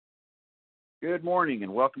Good morning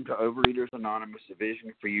and welcome to Overeaters Anonymous, a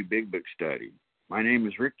Vision for You Big Book Study. My name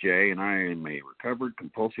is Rick J. and I am a recovered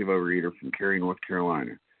compulsive overeater from Cary, North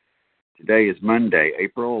Carolina. Today is Monday,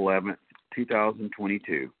 April 11th,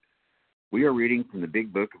 2022. We are reading from the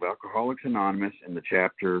Big Book of Alcoholics Anonymous in the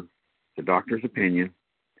chapter, The Doctor's Opinion,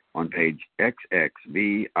 on page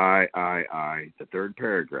xxviii, the third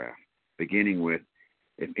paragraph, beginning with,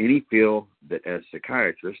 if any feel that as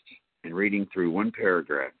psychiatrists, and reading through one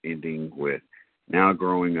paragraph, ending with, now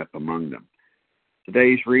growing up among them.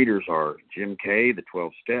 Today's readers are Jim K., the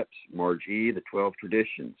 12 Steps, Marge E., the 12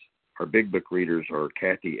 Traditions. Our Big Book readers are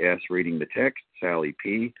Kathy S. reading the text, Sally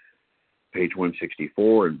P., page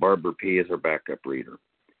 164, and Barbara P. is our backup reader.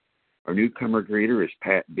 Our newcomer greeter is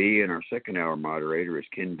Pat B., and our second hour moderator is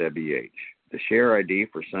Ken W.H. The share ID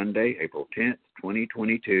for Sunday, April 10th,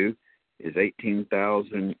 2022 is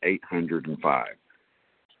 18,805.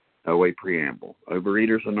 OA Preamble.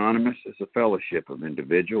 Overeaters Anonymous is a fellowship of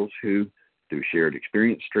individuals who, through shared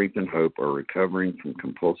experience, strength, and hope, are recovering from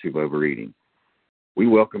compulsive overeating. We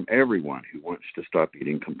welcome everyone who wants to stop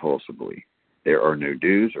eating compulsively. There are no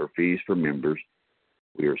dues or fees for members.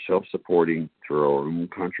 We are self-supporting through our own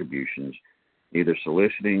contributions, neither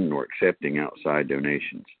soliciting nor accepting outside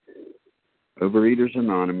donations. Overeaters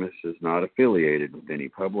Anonymous is not affiliated with any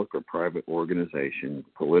public or private organization,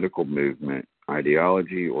 political movement,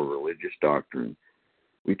 ideology, or religious doctrine.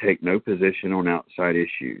 We take no position on outside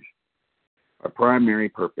issues. Our primary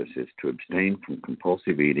purpose is to abstain from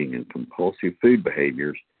compulsive eating and compulsive food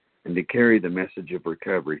behaviors and to carry the message of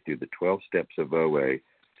recovery through the 12 steps of OA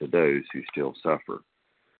to those who still suffer.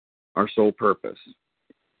 Our sole purpose.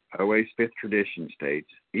 OA's fifth tradition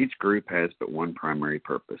states, each group has but one primary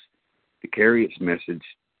purpose, to carry its message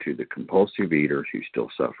to the compulsive eater who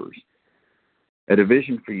still suffers. At a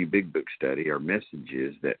Vision for You Big Book Study, our message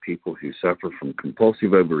is that people who suffer from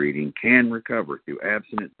compulsive overeating can recover through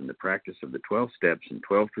abstinence and the practice of the 12 steps and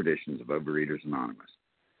 12 traditions of Overeaters Anonymous.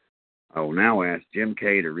 I will now ask Jim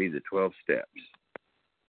K. to read the 12 steps.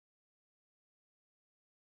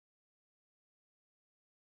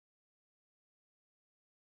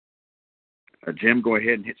 Jim, go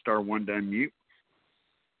ahead and hit star one to unmute.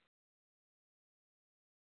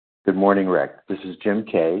 Good morning, Rick. This is Jim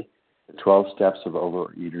K., the 12 Steps of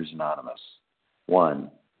Overeaters Anonymous.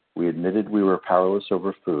 1. We admitted we were powerless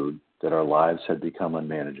over food, that our lives had become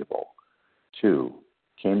unmanageable. 2.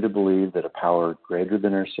 Came to believe that a power greater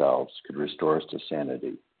than ourselves could restore us to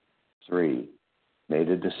sanity. 3. Made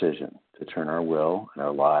a decision to turn our will and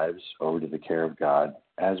our lives over to the care of God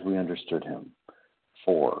as we understood Him.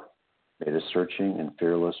 4. Made a searching and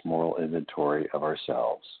fearless moral inventory of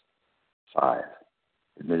ourselves. 5.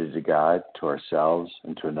 Admitted to God, to ourselves,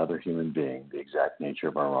 and to another human being the exact nature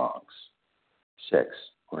of our wrongs. 6.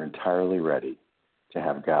 We're entirely ready to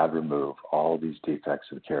have God remove all these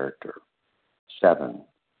defects of character. 7.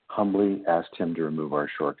 Humbly asked Him to remove our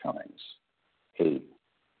shortcomings. 8.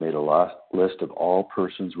 Made a list of all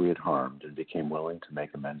persons we had harmed and became willing to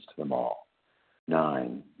make amends to them all.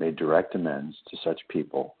 9. Made direct amends to such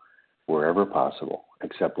people wherever possible,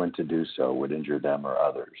 except when to do so would injure them or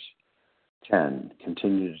others. 10.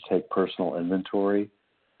 Continued to take personal inventory,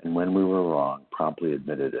 and when we were wrong, promptly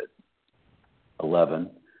admitted it. 11.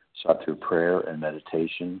 Sought through prayer and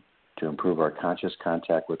meditation to improve our conscious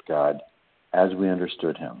contact with God as we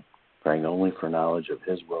understood Him, praying only for knowledge of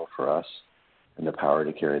His will for us and the power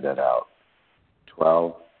to carry that out.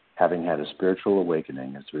 12. Having had a spiritual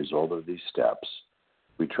awakening as a result of these steps,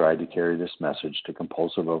 we tried to carry this message to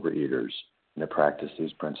compulsive overeaters and to practice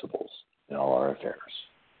these principles in all our affairs.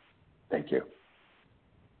 Thank you.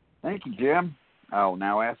 Thank you, Jim. I will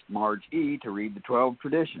now ask Marge E. to read the 12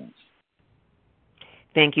 traditions.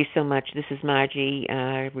 Thank you so much. This is Margie,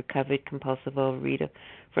 recovered compulsive overeater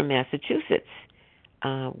from Massachusetts.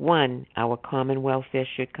 1. Our common welfare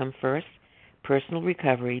should come first. Personal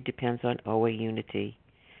recovery depends on OA unity.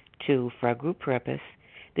 2. For our group purpose,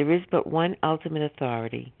 there is but one ultimate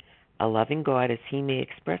authority, a loving God as He may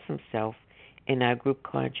express Himself in our group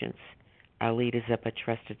conscience. Our leaders are but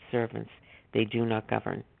trusted servants. They do not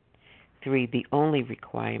govern. 3. The only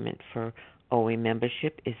requirement for OA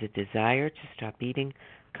membership is a desire to stop eating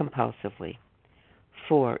compulsively.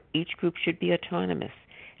 4. Each group should be autonomous,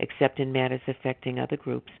 except in matters affecting other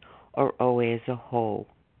groups or OA as a whole.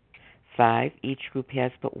 5. Each group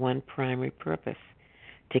has but one primary purpose,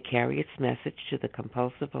 to carry its message to the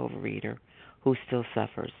compulsive overeater who still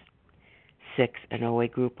suffers. 6. An OA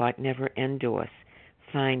group ought never endorse,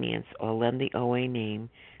 finance, or lend the OA name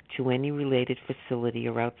to any related facility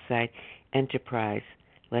or outside enterprise,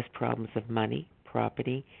 lest problems of money,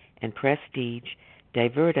 property, and prestige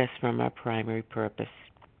divert us from our primary purpose.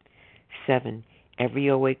 7. Every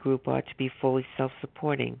OA group ought to be fully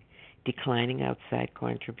self-supporting, declining outside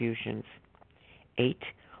contributions. 8.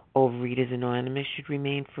 Overeaters Anonymous should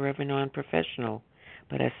remain forever non-professional,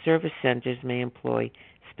 but as service centers may employ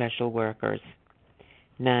special workers.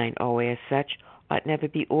 9. OA as such ought never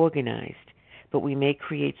be organized, but we may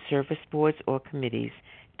create service boards or committees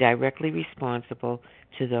directly responsible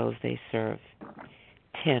to those they serve.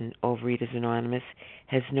 10. Overeaters Anonymous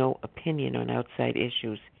has no opinion on outside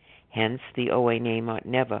issues. Hence, the OA name ought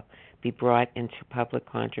never be brought into public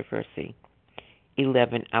controversy.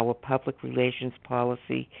 11. Our public relations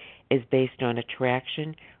policy is based on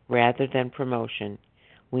attraction rather than promotion.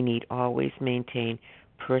 We need always maintain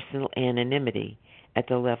personal anonymity at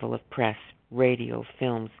the level of press, radio,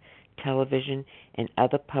 films, television, and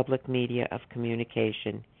other public media of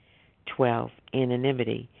communication. 12.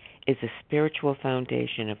 Anonymity is a spiritual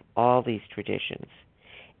foundation of all these traditions,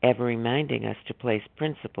 ever reminding us to place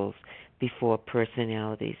principles before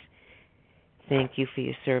personalities. Thank you for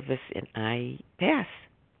your service, and I pass.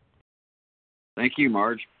 Thank you,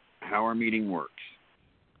 Marge. How our meeting works.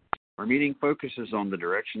 Our meeting focuses on the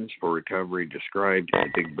directions for recovery described in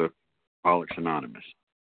the Big Book, Alcoholics Anonymous.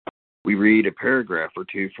 We read a paragraph or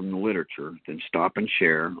two from the literature, then stop and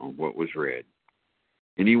share on what was read.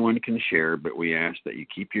 Anyone can share, but we ask that you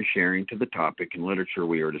keep your sharing to the topic and literature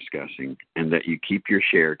we are discussing, and that you keep your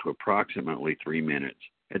share to approximately 3 minutes,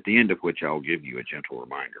 at the end of which I will give you a gentle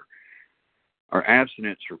reminder. Our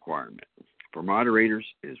abstinence requirement for moderators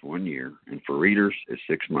is 1 year, and for readers is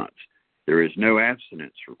 6 months. There is no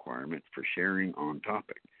abstinence requirement for sharing on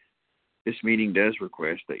topic. This meeting does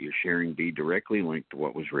request that your sharing be directly linked to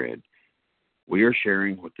what was read. We are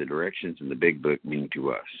sharing what the directions in the Big Book mean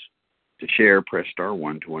to us. To share, press star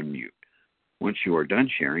 1 to unmute. Once you are done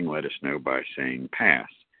sharing, let us know by saying pass,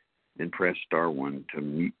 then press star 1 to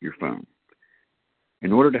mute your phone.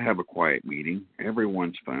 In order to have a quiet meeting,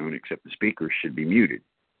 everyone's phone except the speaker should be muted.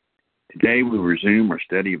 Today we resume our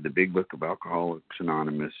study of the Big Book of Alcoholics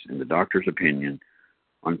Anonymous in the doctor's opinion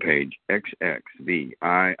on page xxviii,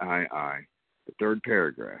 the third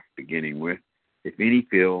paragraph, beginning with, if any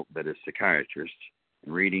feel that as psychiatrists,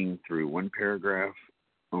 and reading through one paragraph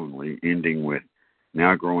only, ending with,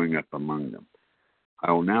 now growing up among them.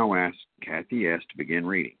 I will now ask Kathy S. to begin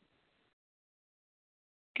reading.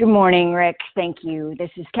 Good morning, Rick. Thank you. This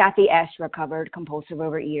is Kathy S., recovered compulsive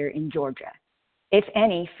overeater in Georgia. If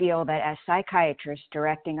any feel that as psychiatrists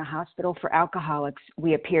directing a hospital for alcoholics,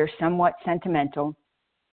 we appear somewhat sentimental,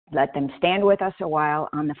 let them stand with us a while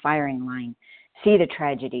on the firing line, see the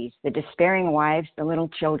tragedies, the despairing wives, the little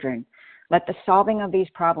children. Let the solving of these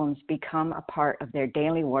problems become a part of their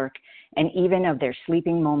daily work and even of their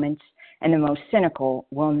sleeping moments, and the most cynical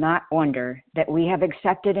will not wonder that we have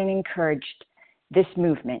accepted and encouraged this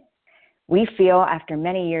movement. We feel after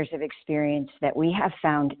many years of experience that we have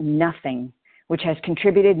found nothing which has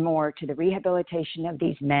contributed more to the rehabilitation of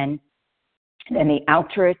these men than the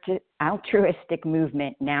altruistic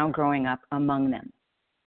movement now growing up among them.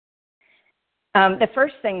 The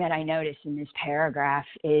first thing that I notice in this paragraph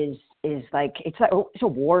is it's a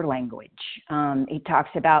war language. He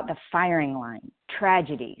talks about the firing line,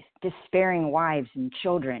 tragedies, despairing wives and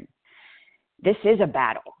children. This is a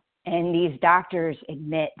battle, and these doctors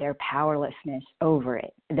admit their powerlessness over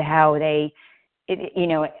it.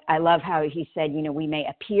 I love how he said, we may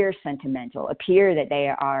appear sentimental, appear that they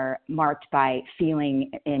are marked by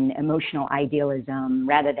feeling in emotional idealism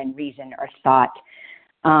rather than reason or thought.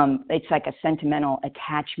 It's like a sentimental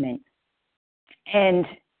attachment. And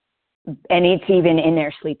it's even in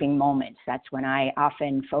their sleeping moments. That's when I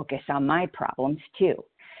often focus on my problems too,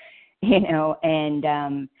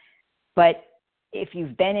 but if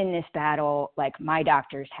you've been in this battle, like my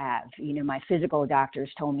doctors have, my physical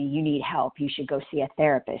doctors told me, you need help, you should go see a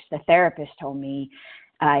therapist. The therapist told me,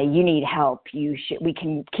 you need help, we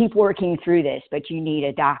can keep working through this, but you need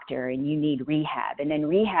a doctor and you need rehab. And then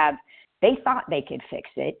rehab, they thought they could fix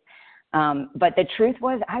it. But the truth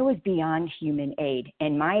was I was beyond human aid.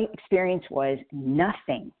 And my experience was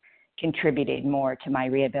nothing contributed more to my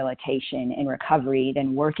rehabilitation and recovery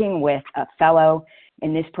than working with a fellow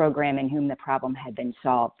in this program in whom the problem had been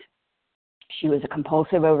solved. She was a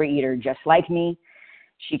compulsive overeater just like me.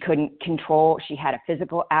 She couldn't control, she had a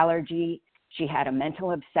physical allergy, she had a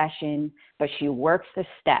mental obsession, but she worked the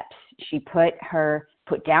steps. She put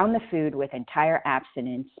down the food with entire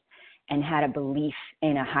abstinence and had a belief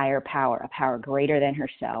in a higher power, a power greater than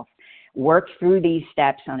herself, worked through these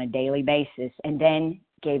steps on a daily basis, and then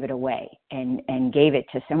gave it away and gave it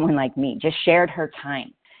to someone like me, just shared her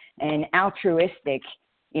time. And altruistic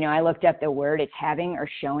I looked up the word. It's having or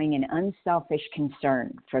showing an unselfish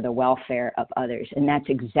concern for the welfare of others. And that's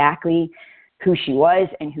exactly who she was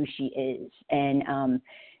and who she is. And,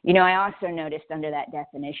 I also noticed under that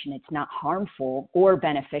definition, it's not harmful or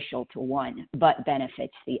beneficial to one, but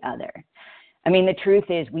benefits the other. I mean, the truth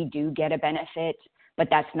is we do get a benefit, but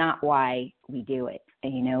that's not why we do it.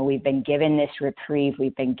 We've been given this reprieve.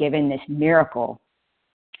 We've been given this miracle.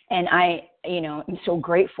 And I'm so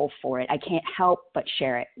grateful for it. I can't help but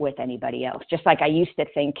share it with anybody else. Just like I used to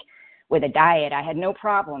think with a diet, I had no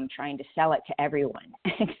problem trying to sell it to everyone,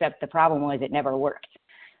 except the problem was it never worked.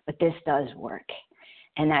 But this does work.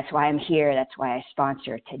 And that's why I'm here. That's why I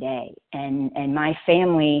sponsor today. And my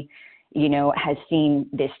family, has seen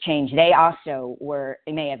this change. They also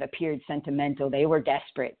they may have appeared sentimental. They were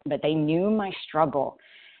desperate, but they knew my struggle.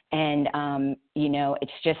 And,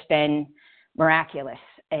 it's just been miraculous.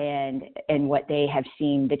 And what they have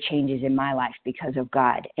seen, the changes in my life because of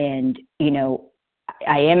God. And,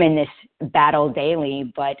 I am in this battle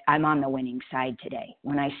daily, but I'm on the winning side today.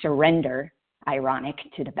 When I surrender, ironic,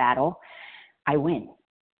 to the battle, I win.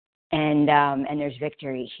 And there's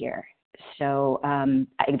victory here. So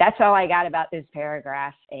that's all I got about this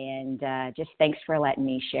paragraph. And just thanks for letting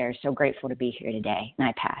me share. So grateful to be here today. And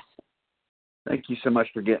I pass. Thank you so much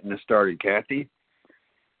for getting us started, Kathy.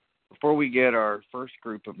 Before we get our first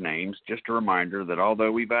group of names, just a reminder that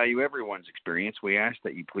although we value everyone's experience, we ask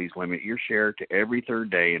that you please limit your share to every third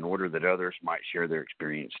day in order that others might share their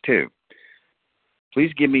experience too.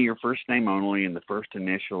 Please give me your first name only and the first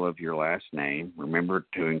initial of your last name. Remember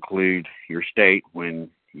to include your state when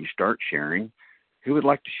you start sharing. Who would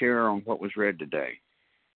like to share on what was read today?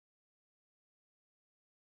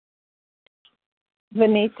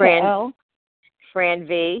 Vanita L. Fran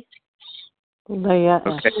V. Leah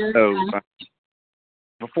S. Okay, so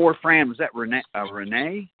before Fran, was that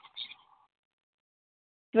Renee?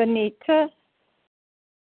 Vanita.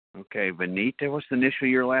 Okay, Vanita. What's the initial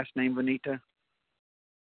of your last name, Vanita?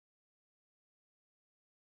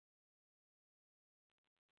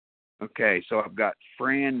 Okay, so I've got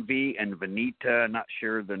Fran V and Vanita. Not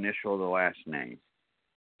sure the initial of the last name.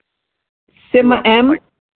 Sima M.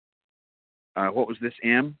 What was this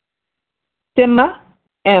M? Sima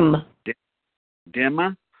M.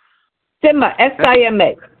 Dima? Sima,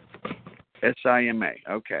 S-I-M-A.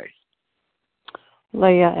 S-I-M-A, okay.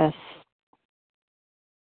 Leah S.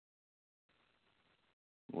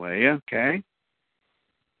 Leah, okay.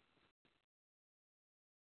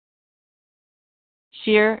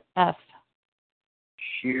 Sheer F.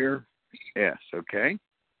 Sheer S, okay.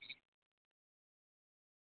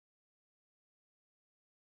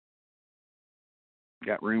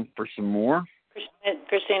 Got room for some more?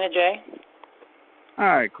 Christina J. All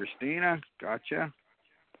right, Christina, gotcha.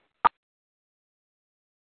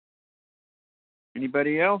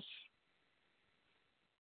 Anybody else?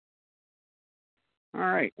 All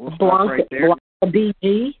right, we'll stop right there. Blanca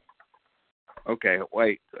BG. Okay,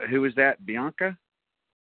 wait, who is that? Bianca?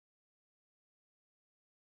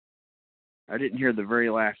 I didn't hear the very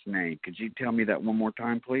last name. Could you tell me that one more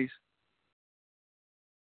time, please?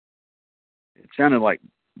 It sounded like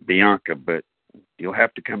Bianca, but you'll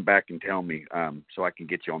have to come back and tell me so I can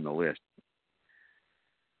get you on the list.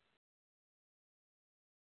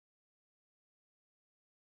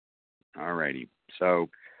 All righty. So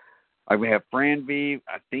we have Fran V,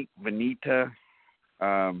 I think Vanita,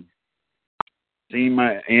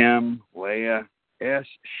 Zima M, Leah S,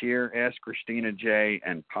 Sheer S, Christina J,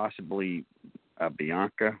 and possibly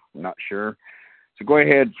Bianca. I'm not sure. So go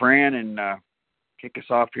ahead, Fran, and kick us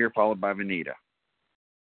off here, followed by Vanita.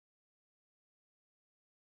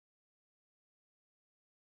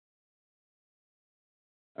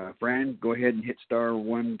 Fran, go ahead and hit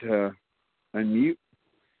 *1 to unmute.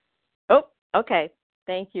 Oh, okay.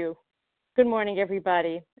 Thank you. Good morning,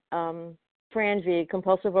 everybody. Fran V,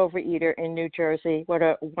 compulsive overeater in New Jersey. What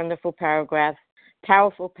a wonderful paragraph,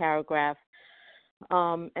 powerful paragraph.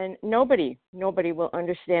 And nobody will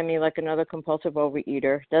understand me like another compulsive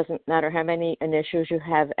overeater. Doesn't matter how many initials you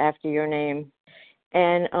have after your name.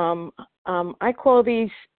 And I call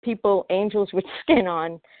these people angels with skin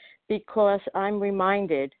on because I'm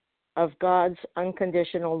reminded of God's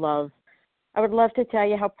unconditional love. I would love to tell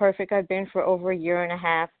you how perfect I've been for over a year and a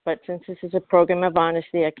half, but since this is a program of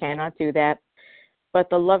honesty, I cannot do that. But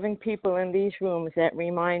the loving people in these rooms that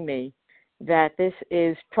remind me that this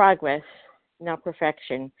is progress, not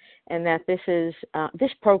perfection, and that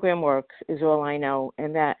this program works is all I know,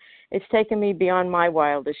 and that it's taken me beyond my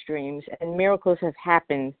wildest dreams, and miracles have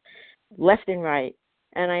happened left and right.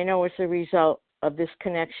 And I know it's a result of this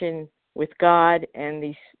connection with God and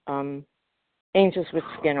these angels with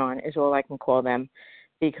skin on is all I can call them.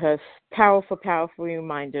 because powerful, powerful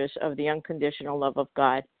reminders of the unconditional love of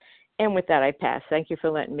God. And with that, I pass. Thank you for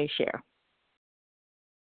letting me share.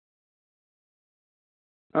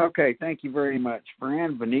 Okay, thank you very much,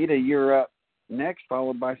 Fran. Vanita, you're up next,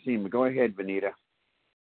 followed by Seema. Go ahead, Vanita.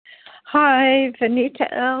 Hi, Vanita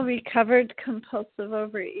L., recovered compulsive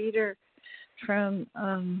overeater from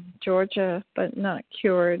Georgia, but not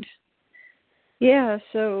cured. Yeah,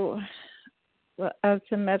 so as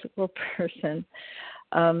a medical person,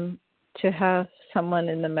 to have someone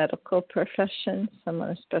in the medical profession, someone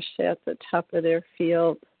especially at the top of their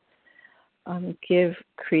field, give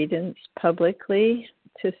credence publicly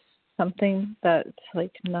to something that's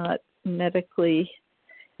like not medically,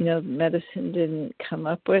 medicine didn't come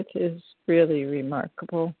up with, is really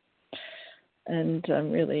remarkable. And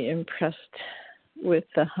I'm really impressed with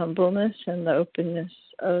the humbleness and the openness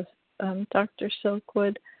of Dr.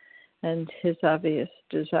 Silkwood and his obvious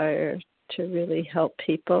desire to really help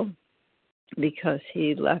people, because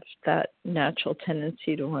he left that natural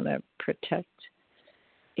tendency to want to protect,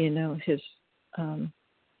 his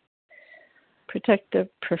protective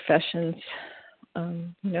professions.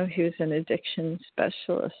 He was an addiction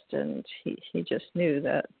specialist, and he just knew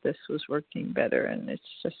that this was working better, and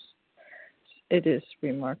it is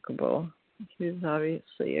remarkable. He was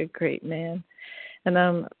obviously a great man, and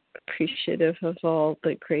I'm appreciative of all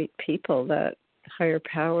the great people that higher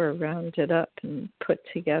power rounded up and put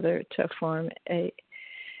together to form AA,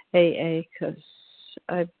 because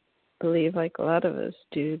I believe, like a lot of us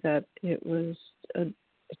do, that it's a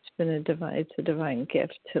divine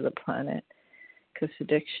gift to the planet, because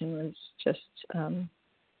addiction was just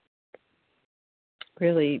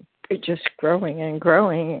really just growing and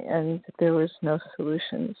growing, and there was no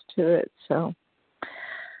solutions to it. So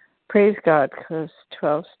praise God, because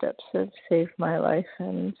 12 steps have saved my life,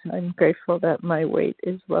 and I'm grateful that my weight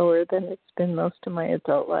is lower than it's been most of my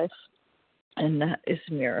adult life, and that is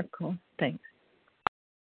a miracle. Thanks.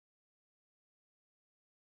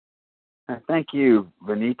 Thank you,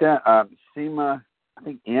 Vanita. Seema, I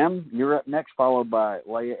think M, you're up next, followed by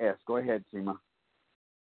Leah S. Go ahead, Seema.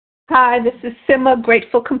 Hi, this is Sima,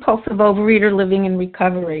 grateful compulsive overeater living in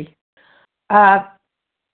recovery.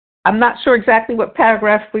 I'm not sure exactly what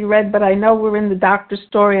paragraph we read, but I know we're in the doctor's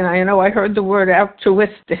story, and I know I heard the word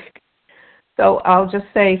altruistic. So I'll just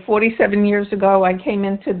say 47 years ago, I came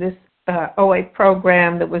into this OA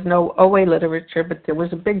program. There was no OA literature, but there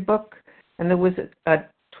was a big book, and there was a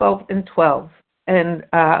 12 and 12. And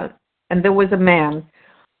there was a man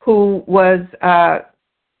who was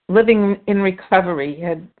living in recovery.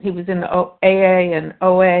 He was in AA and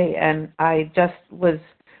OA, and I just was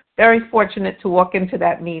very fortunate to walk into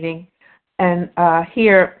that meeting and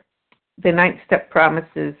hear the 9th step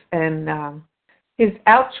promises, and his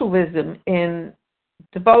altruism in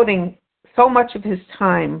devoting so much of his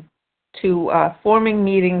time to forming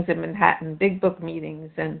meetings in Manhattan, big book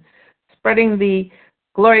meetings, and spreading the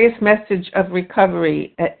glorious message of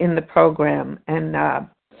recovery in the program. And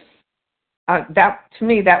that, to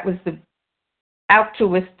me, that was the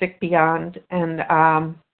altruistic beyond, and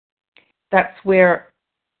that's where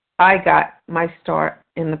I got my start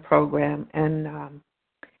in the program. And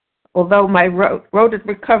although my road to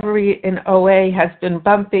recovery in OA has been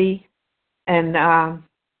bumpy, and I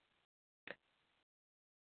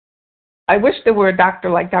wish there were a doctor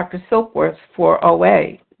like Dr. Silkworth for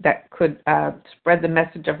OA that could spread the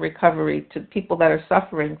message of recovery to people that are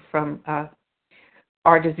suffering from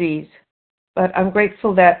our disease. But I'm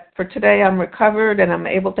grateful that for today I'm recovered and I'm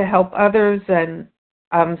able to help others, and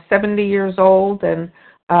I'm 70 years old, and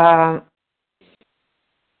I've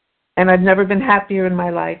never been happier in my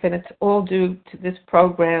life, and it's all due to this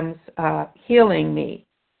program's healing me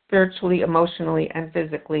spiritually, emotionally, and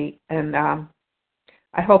physically. And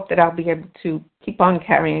I hope that I'll be able to keep on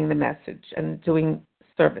carrying the message and doing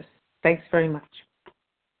service. Thanks very much.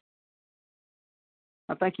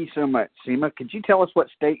 Well, thank you so much, Seema. Could you tell us what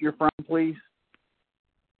state you're from, please?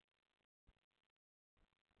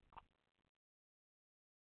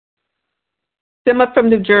 Sima from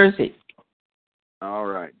New Jersey. All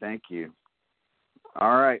right, thank you.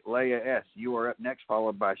 All right, Leah S., you are up next,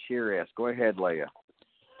 followed by Sheer S. Go ahead, Leah.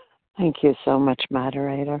 Thank you so much,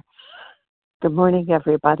 moderator. Good morning,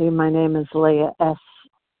 everybody. My name is Leah S.,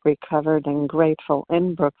 recovered and grateful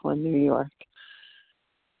in Brooklyn, New York.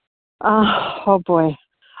 Oh boy,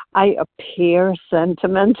 I appear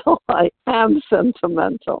sentimental. I am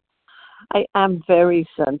sentimental. I am very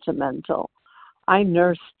sentimental. I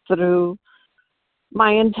nursed through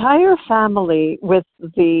my entire family with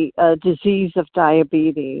the disease of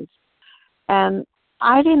diabetes, and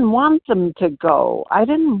I didn't want them to go. I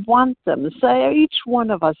didn't want them. So each one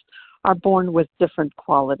of us are born with different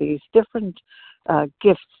qualities, different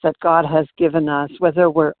gifts that God has given us, whether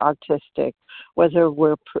we're artistic, whether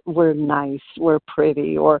we're nice, we're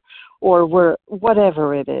pretty, or we're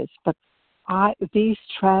whatever it is. But these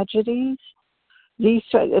tragedies,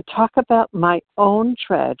 talk about my own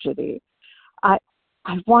tragedy. I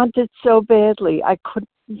wanted so badly. I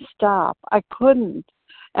couldn't stop. I couldn't.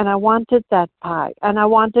 And I wanted that pie. And I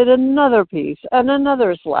wanted another piece and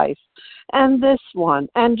another slice and this one.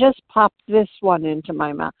 And just pop this one into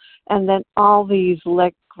my mouth. And then all these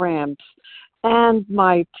leg cramps and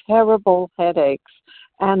my terrible headaches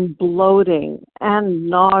and bloating and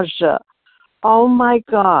nausea. Oh, my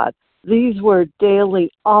God. These were daily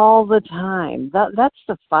all the time. That's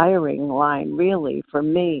the firing line, really, for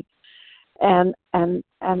me. And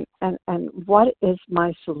what is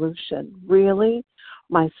my solution? Really,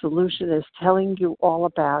 my solution is telling you all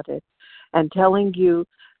about it and telling you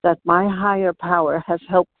that my higher power has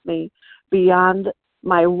helped me beyond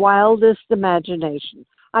my wildest imagination.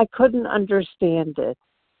 I couldn't understand it,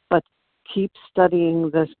 but keep studying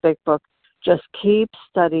this big book. Just keep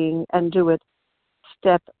studying and do it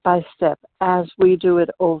step by step as we do it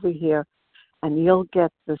over here, and you'll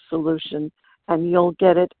get the solution. And you'll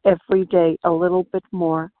get it every day a little bit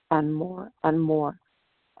more and more and more.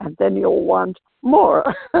 And then you'll want more.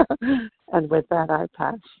 And with that, I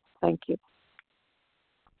pass. Thank you.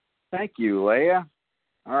 Thank you, Leah.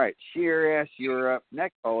 All right, Sheer S., you're up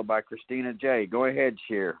next, followed by Christina J. Go ahead,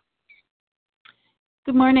 Sheer.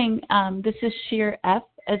 Good morning. This is Sheer F.,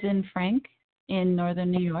 as in Frank, in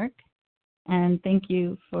Northern New York. And thank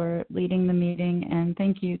you for leading the meeting. And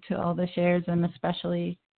thank you to all the shares, and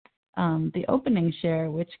especially the opening share,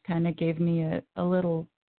 which kind of gave me a little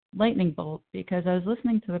lightning bolt, because I was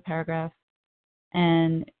listening to the paragraph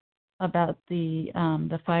and about the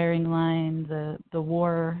firing line, the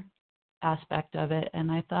war aspect of it,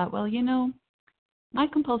 and I thought, well, my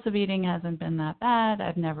compulsive eating hasn't been that bad.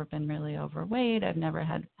 I've never been really overweight. I've never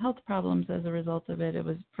had health problems as a result of it.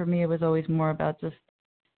 For me, it was always more about just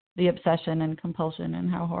the obsession and compulsion and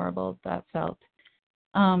how horrible that felt.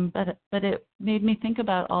 But it made me think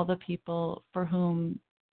about all the people for whom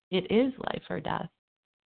it is life or death,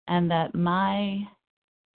 and that my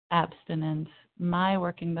abstinence, my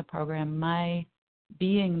working the program, my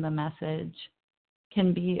being the message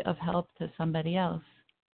can be of help to somebody else.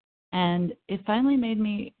 And it finally made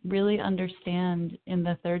me really understand in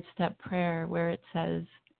the third step prayer where it says,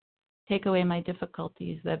 take away my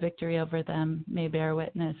difficulties, that victory over them may bear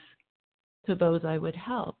witness to those I would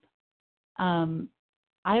help.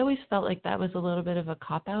 I always felt like that was a little bit of a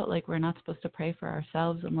cop-out, like we're not supposed to pray for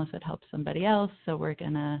ourselves unless it helps somebody else, so we're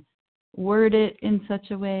going to word it in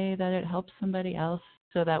such a way that it helps somebody else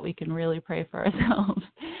so that we can really pray for ourselves.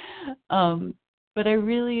 But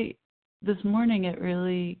this morning it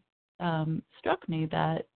really struck me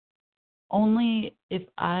that only if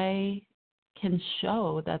I can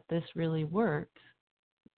show that this really works,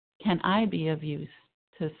 can I be of use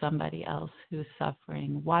to somebody else who's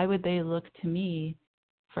suffering. Why would they look to me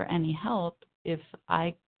for any help if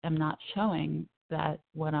I am not showing that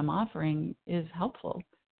what I'm offering is helpful?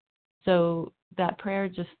 So that prayer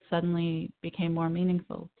just suddenly became more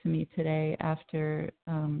meaningful to me today after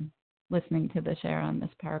listening to the share on this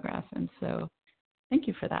paragraph. And so thank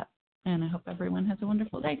you for that. And I hope everyone has a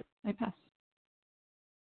wonderful day. I pass.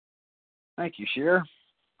 Thank you, Sheer.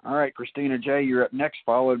 All right, Christina J., you're up next,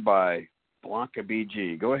 followed by Blanca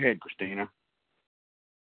B.G. Go ahead, Christina.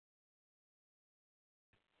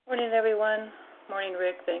 Morning, everyone. Morning,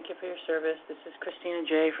 Rick. Thank you for your service. This is Christina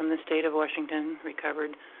J. from the state of Washington,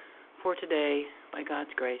 recovered for today by God's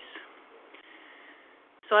grace.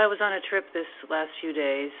 So I was on a trip this last few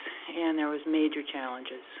days, and there was major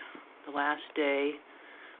challenges. The last day,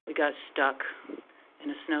 we got stuck in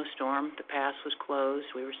a snowstorm. The pass was closed.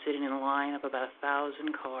 We were sitting in a line of about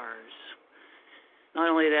 1,000 cars. Not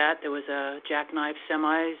only that, there was a jackknife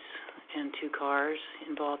semis and 2 cars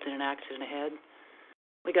involved in an accident ahead.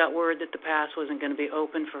 We got word that the pass wasn't going to be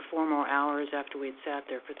open for 4 more hours after we'd sat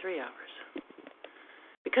there for 3 hours.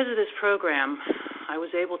 Because of this program, I was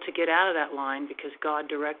able to get out of that line because God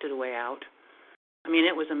directed a way out. I mean,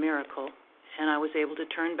 it was a miracle. And I was able to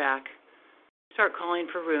turn back, start calling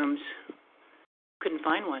for rooms. Couldn't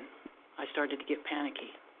find one. I started to get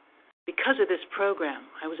panicky. Because of this program,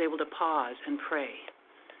 I was able to pause and pray.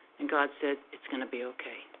 And God said, it's going to be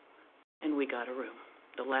okay. And we got a room,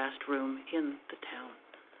 the last room in the town.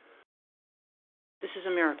 This is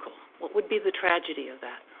a miracle. What would be the tragedy of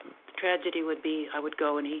that? The tragedy would be I would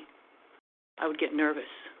go and eat. I would get nervous.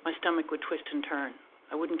 My stomach would twist and turn.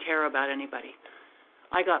 I wouldn't care about anybody.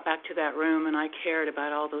 I got back to that room and I cared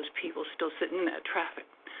about all those people still sitting in that traffic.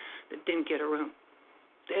 that didn't get a room.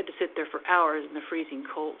 They had to sit there for hours in the freezing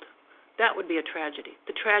cold. That would be a tragedy.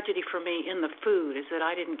 The tragedy for me in the food is that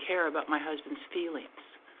I didn't care about my husband's feelings.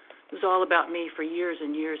 It was all about me for years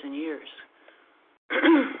and years and years.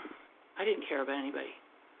 I didn't care about anybody.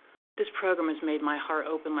 This program has made my heart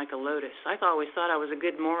open like a lotus. I always thought I was a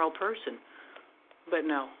good moral person, but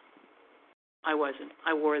no, I wasn't.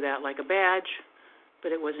 I wore that like a badge,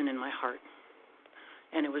 but it wasn't in my heart.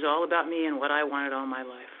 And it was all about me and what I wanted all my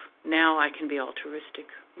life. Now I can be altruistic.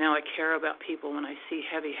 Now I care about people when I see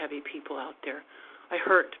heavy, heavy people out there. I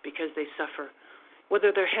hurt because they suffer.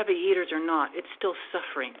 Whether they're heavy eaters or not, it's still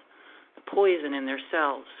suffering. The poison in their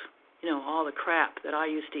cells, all the crap that I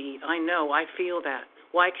used to eat. I know, I feel that.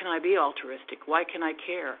 Why can I be altruistic? Why can I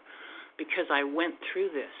care? Because I went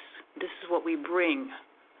through this. This is what we bring.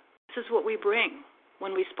 This is what we bring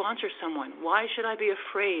when we sponsor someone. Why should I be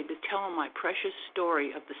afraid to tell them my precious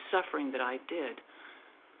story of the suffering that I did?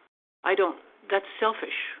 That's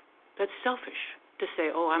selfish. That's selfish to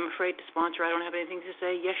say, oh, I'm afraid to sponsor. I don't have anything to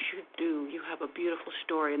say. Yes, you do. You have a beautiful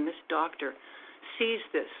story. And this doctor sees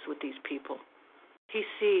this with these people. He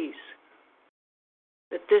sees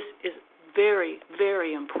that this is very,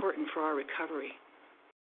 very important for our recovery.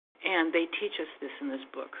 And they teach us this in this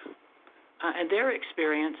book. And their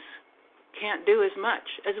experience can't do as much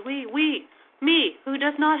as me, who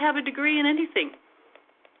does not have a degree in anything.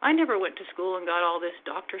 I never went to school and got all this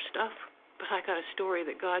doctor stuff, but I got a story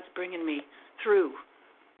that God's bringing me through.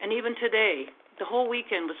 And even today, the whole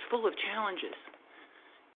weekend was full of challenges.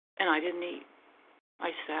 And I didn't eat. I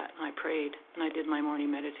sat and I prayed and I did my morning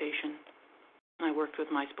meditation. And I worked with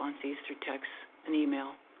my sponsees through text and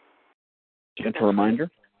email. Gentle reminder.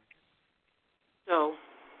 So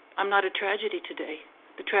I'm not a tragedy today.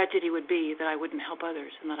 The tragedy would be that I wouldn't help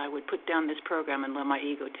others and that I would put down this program and let my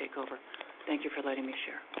ego take over. Thank you for letting me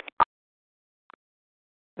share.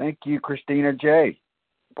 Thank you, Christina J.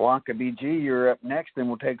 Blanca BG, you're up next, and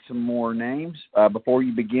we'll take some more names. Before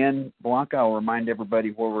you begin, Blanca, I'll remind everybody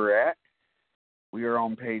where we're at. We are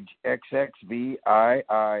on page xxviii,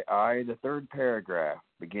 the third paragraph,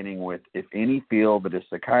 beginning with, if any feel that a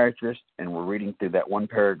psychiatrist, and we're reading through that one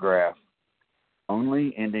paragraph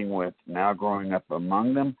only, ending with now growing up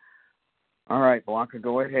among them. All right, Blanca,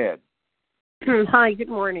 go ahead. Hi, good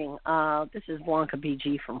morning. This is Blanca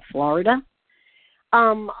BG from Florida.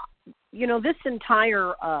 This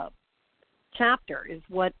entire chapter is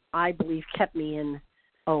what I believe kept me in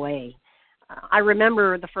OA. I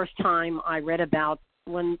remember the first time I read about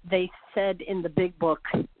when they said in the big book,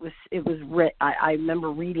 I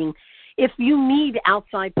remember reading, if you need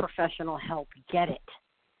outside professional help, get it.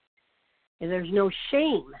 And there's no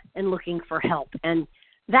shame in looking for help. And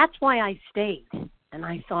that's why I stayed. And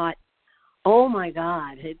I thought, oh, my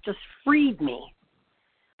God, it just freed me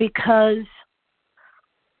because,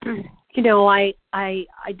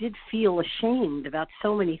 I did feel ashamed about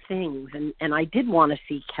so many things, and I did want to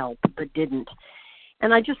seek help but didn't.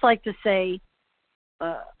 And I'd just like to say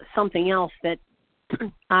something else, that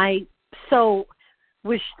I so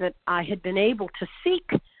wish that I had been able to seek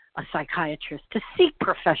a psychiatrist, to seek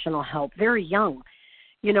professional help very young.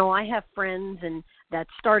 I have friends and that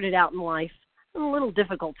started out in life in little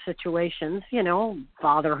difficult situations,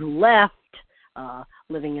 father who left,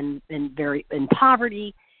 living in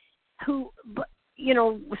poverty, who,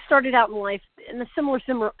 started out in life in a similar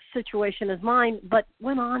situation as mine, but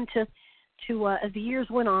went on to as the years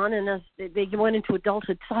went on and as they went into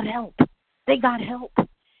adulthood, sought help. They got help.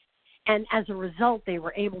 And as a result, they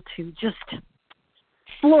were able to just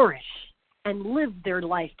flourish and live their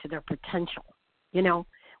life to their potential,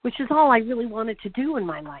 which is all I really wanted to do in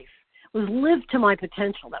my life, was live to my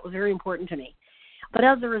potential. That was very important to me. But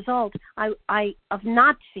as a result, of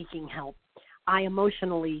not seeking help, I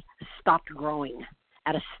emotionally stopped growing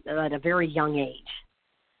at a very young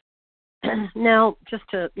age. Now, just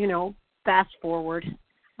to, fast forward,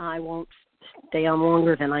 I won't stay on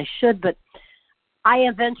longer than I should, but I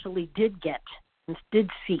eventually did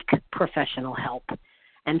seek professional help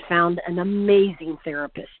and found an amazing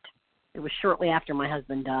therapist. It was shortly after my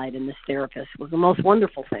husband died, and this therapist was the most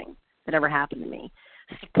wonderful thing that ever happened to me.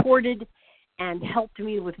 Supported and helped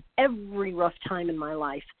me with every rough time in my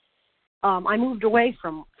life. I moved away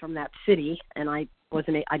from that city, and I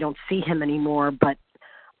don't see him anymore, but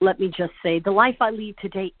let me just say, the life I lead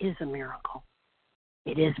today is a miracle.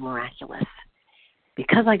 It is miraculous.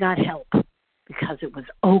 Because I got help, because it was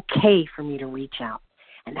okay for me to reach out.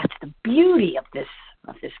 And that's the beauty of this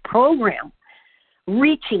program.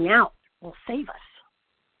 Reaching out will save us,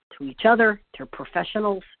 to each other, to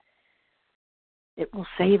professionals. It will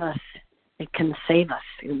save us. It can save us.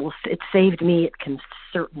 It saved me. It can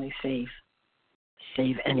certainly save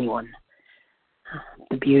save anyone.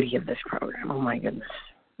 The beauty of this program. Oh, my goodness.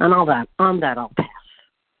 And on that, I'll pass.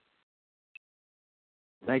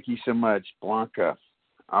 Thank you so much, Blanca.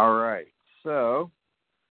 All right. So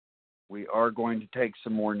we are going to take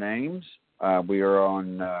some more names. We are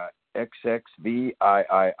on xxviii,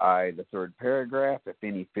 the third paragraph. If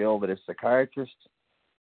any feel that a psychiatrist,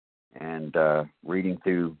 and reading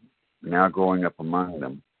through Now Growing Up Among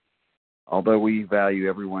Them. Although we value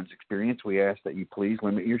everyone's experience, we ask that you please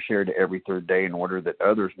limit your share to every third day in order that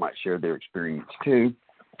others might share their experience too.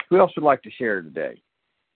 Who else would like to share today?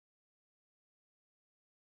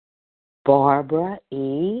 Barbara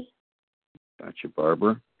E. Gotcha,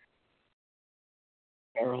 Barbara.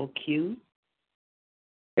 Errol Q.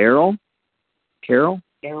 Errol? Carol?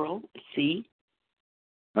 Errol C.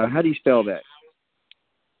 How do you spell that?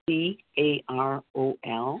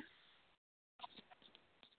 C-A-R-O-L.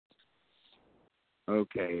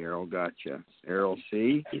 Okay, Errol, gotcha. Errol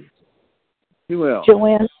C. Who else?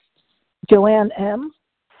 Joanne M.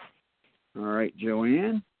 All right,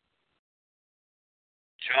 Joanne.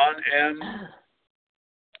 John M.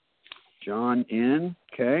 John N.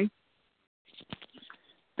 Okay.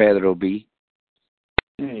 Pedro B.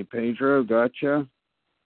 Hey, Pedro, gotcha.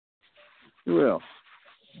 Who else?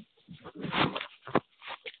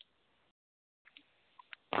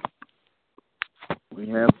 We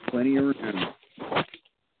have plenty of room.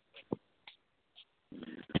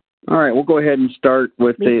 All right, we'll go ahead and start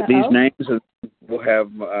with these names, and we'll have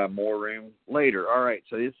more room later. All right,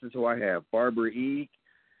 so this is who I have. Barbara E.,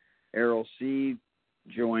 Errol C.,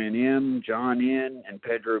 Joanne M., John N., and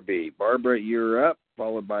Pedro B. Barbara, you're up,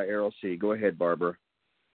 followed by Errol C. Go ahead, Barbara.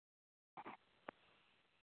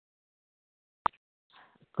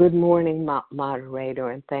 Good morning,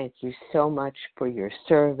 moderator, and thank you so much for your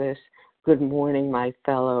service. Good morning, my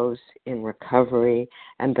fellows in recovery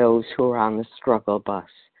and those who are on the struggle bus.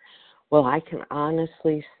 Well, I can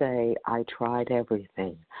honestly say I tried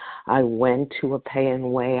everything. I went to a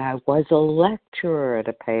pay-and way. I was a lecturer at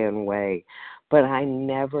a pay-and way, but I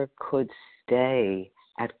never could stay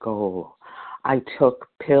at goal. I took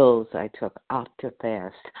pills. I took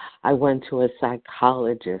Optifast. I went to a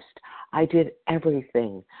psychologist. I did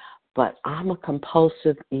everything, but I'm a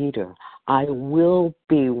compulsive eater. I will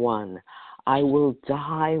be one. I will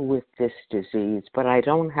die with this disease, but I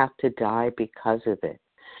don't have to die because of it.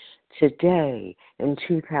 Today, in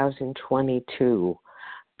 2022,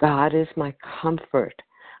 God is my comfort.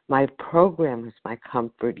 My program is my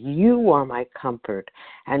comfort. You are my comfort.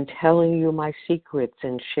 And telling you my secrets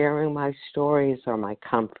and sharing my stories are my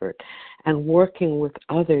comfort. And working with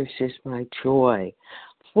others is my joy.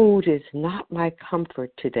 Food is not my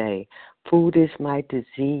comfort today. Food is my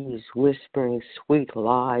disease, whispering sweet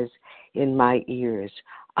lies in my ears.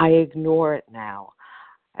 I ignore it now.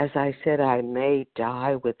 As I said, I may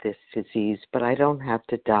die with this disease, but I don't have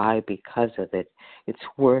to die because of it. It's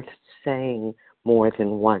worth saying more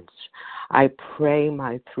than once. I pray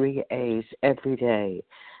my 3 A's every day: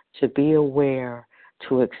 to be aware,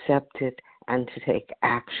 to accept it, and to take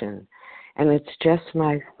action. And it's just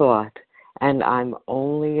my thought. And I'm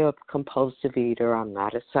only a compulsive eater. I'm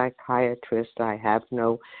not a psychiatrist. I have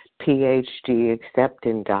no PhD except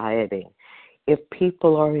in dieting. If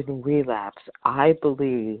people are in relapse, I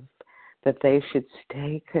believe that they should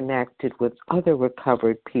stay connected with other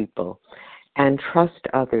recovered people and trust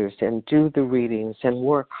others and do the readings and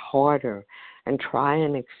work harder and try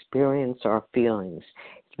and experience our feelings.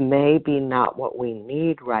 It may be not what we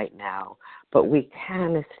need right now, but we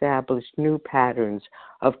can establish new patterns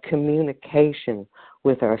of communication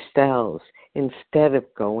with ourselves instead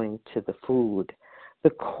of going to the food.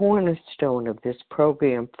 The cornerstone of this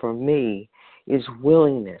program for me is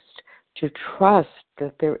willingness to trust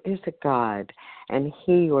that there is a God and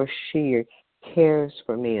he or she cares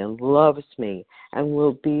for me and loves me and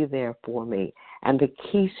will be there for me. And the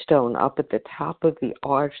keystone up at the top of the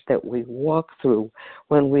arch that we walk through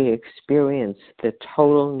when we experience the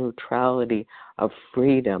total neutrality of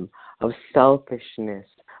freedom, of selfishness,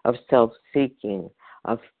 of self-seeking,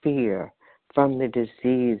 of fear from the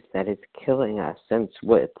disease that is killing us, and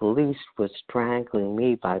at least was strangling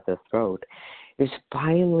me by the throat, is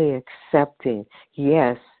finally accepting,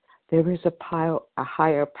 yes, there is a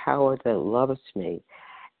higher power that loves me,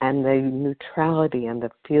 and the neutrality and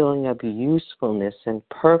the feeling of usefulness and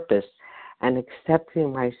purpose, and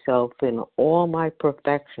accepting myself in all my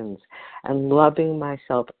perfections and loving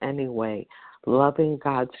myself anyway, loving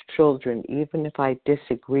God's children even if I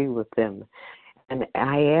disagree with them. And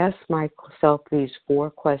I ask myself these 4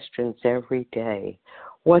 questions every day.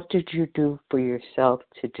 What did you do for yourself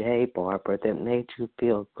today, Barbara, that made you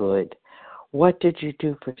feel good? What did you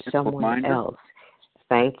do for someone else?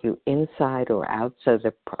 thank you inside or outside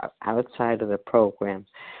of the program?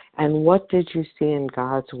 And what did you see in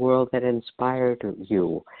God's world that inspired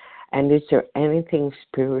you? And is there anything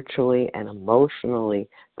spiritually and emotionally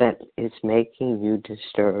that is making you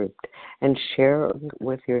disturbed? And share it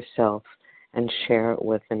with yourself and share it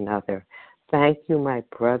with another. Thank you, my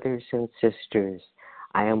brothers and sisters.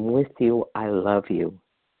 I am with you. I love you.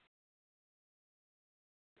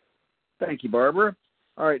 Thank you, Barbara.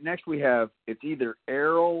 All right, next we have, it's either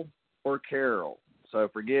Errol or Carol. So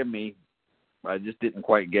forgive me, I just didn't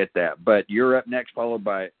quite get that. But you're up next, followed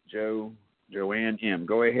by Joanne M.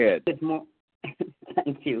 Go ahead.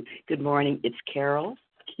 Thank you. Good morning. It's Carol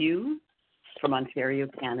Q. from Ontario,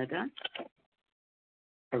 Canada,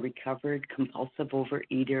 a recovered compulsive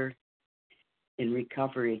overeater in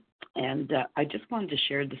recovery. And I just wanted to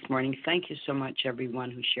share this morning. Thank you so much,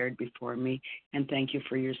 everyone who shared before me, and thank you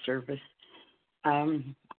for your service.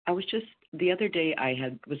 The other day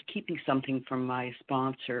I was keeping something from my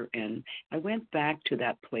sponsor, and I went back to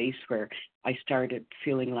that place where I started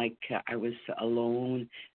feeling like I was alone,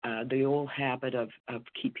 the old habit of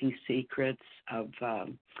keeping secrets,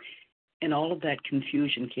 and all of that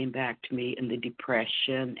confusion came back to me, and the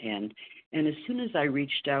depression, and as soon as I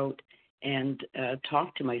reached out and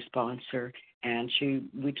talked to my sponsor, and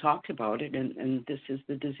we talked about it, and this is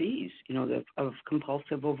the disease, of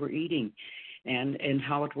compulsive overeating. And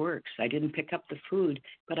how it works. I didn't pick up the food,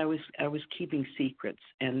 but I was keeping secrets,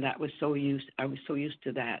 and I was so used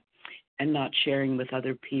to that, and not sharing with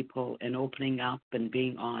other people and opening up and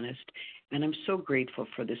being honest. And I'm so grateful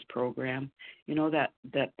for this program.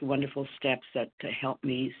 That wonderful steps that help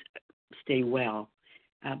me stay well,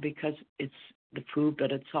 because it's the food,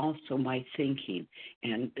 but it's also my thinking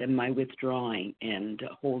and my withdrawing and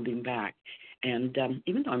holding back. And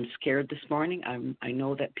even though I'm scared this morning, I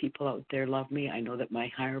know that people out there love me. I know that my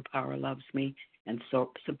higher power loves me and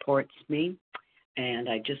so supports me. And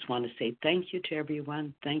I just want to say thank you to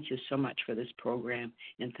everyone. Thank you so much for this program,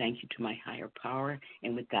 and thank you to my higher power.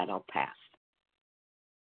 And with that, I'll pass.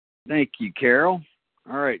 Thank you, Carol.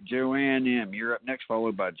 All right, Joanne M., you're up next,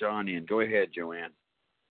 followed by John N. Go ahead, Joanne.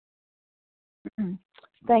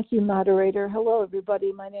 Thank you, moderator. Hello,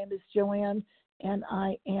 everybody. My name is Joanne, and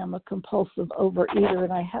I am a compulsive overeater,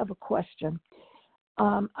 and I have a question.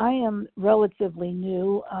 I am relatively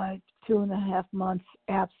new, 2.5 months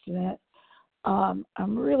abstinent. I'm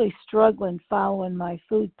really struggling following my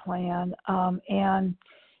food plan, and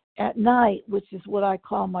at night, which is what I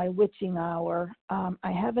call my witching hour,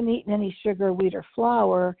 I haven't eaten any sugar, wheat, or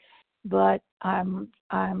flour, but let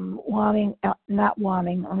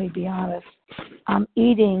me be honest, I'm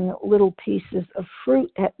eating little pieces of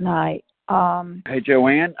fruit at night. Hey,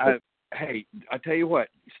 Joanne, I tell you what,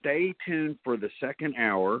 stay tuned for the second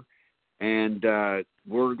hour, and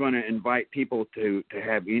we're going to invite people to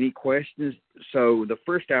have any questions. So the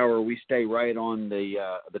first hour, we stay right on the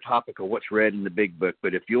topic of what's read in the Big Book.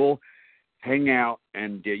 But if you'll hang out,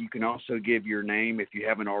 and you can also give your name if you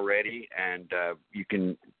haven't already, and you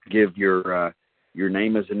can give your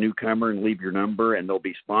name as a newcomer and leave your number, and there'll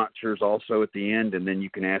be sponsors also at the end, and then you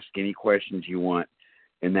can ask any questions you want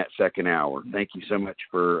in that second hour. Thank you so much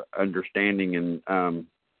for understanding and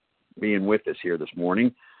being with us here this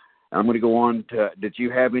morning. I'm going to go on to, did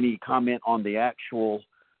you have any comment on the actual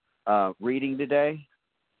reading today?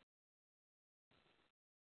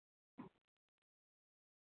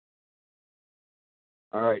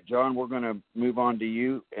 All right, John, we're going to move on to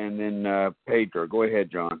you, and then Pedro. Go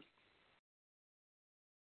ahead, John.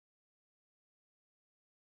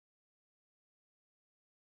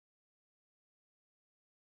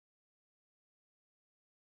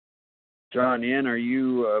 John N., are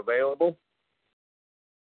you available?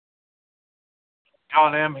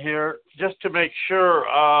 John M. here. Just to make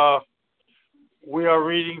sure, we are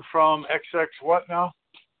reading from XX what now?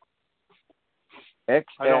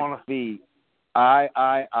 XXviii.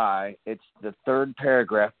 It's the third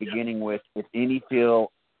paragraph beginning with, if any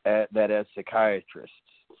feel that as psychiatrists.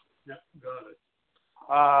 Yeah, got it.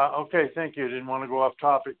 Okay, thank you. Didn't want to go off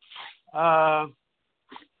topic. I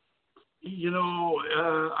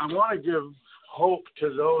want to give hope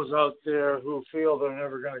to those out there who feel they're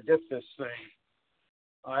never going to get this thing.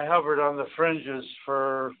 I hovered on the fringes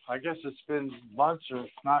for, I guess it's been months or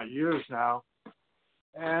not years now.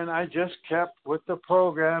 And I just kept with the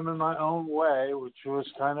program in my own way, which was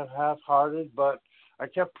kind of half-hearted, but I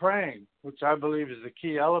kept praying, which I believe is the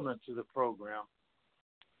key element to the program.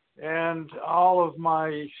 And all of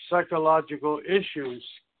my psychological issues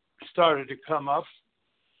started to come up,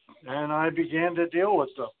 and I began to deal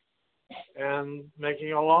with them. And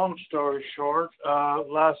making a long story short,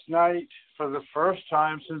 last night, for the first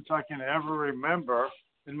time since I can ever remember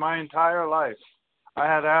in my entire life, I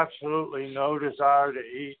had absolutely no desire to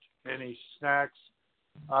eat any snacks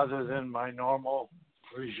other than my normal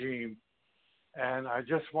regime. And I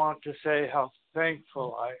just want to say how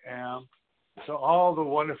thankful I am to all the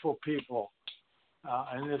wonderful people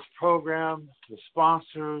in this program, the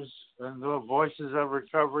sponsors, and the Voices of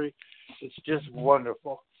Recovery. It's just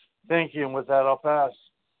wonderful. Thank you, and with that, I'll pass.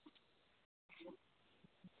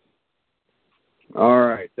 All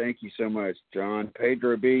right. Thank you so much, John.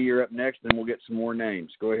 Pedro B., you're up next, and we'll get some more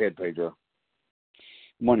names. Go ahead, Pedro.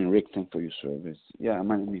 Morning, Rick. Thanks for your service. Yeah,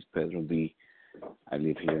 my name is Pedro B. I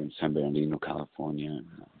live here in San Bernardino, California.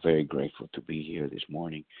 I'm very grateful to be here this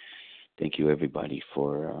morning. Thank you, everybody,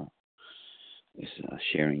 for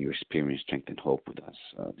sharing your experience, strength, and hope with us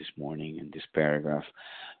this morning in this paragraph.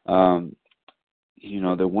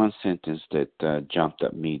 The one sentence that jumped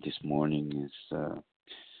at me this morning is,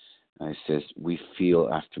 it says, we feel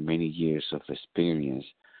after many years of experience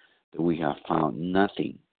that we have found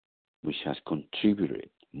nothing which has contributed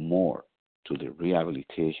more to the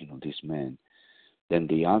rehabilitation of this man than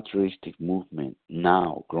the altruistic movement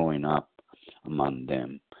now growing up among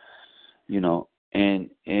them.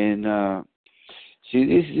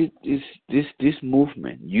 See, this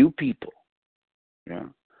movement, you people,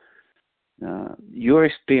 your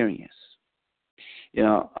experience,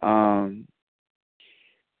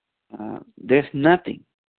 there's nothing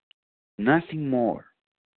more.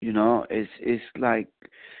 It's like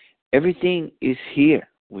everything is here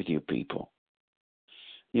with you people.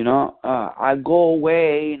 I go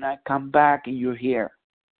away and I come back and you're here.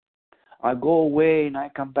 I go away and I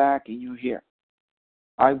come back and you're here.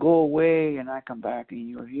 I go away and I come back and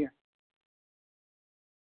you're here.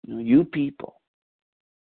 You people.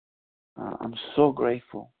 I'm so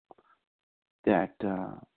grateful that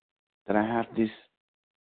I have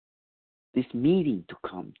this meeting to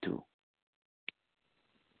come to.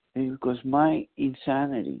 Because my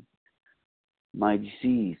insanity, my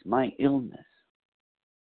disease, my illness,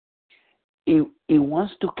 it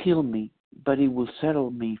wants to kill me, but it will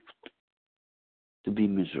settle me to be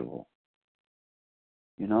miserable.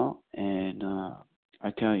 And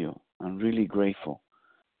I tell you, I'm really grateful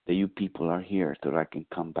that you people are here so that I can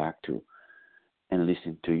come back to and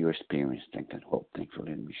listen to your experience, strength, and hope. Thanks for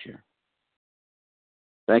letting me share.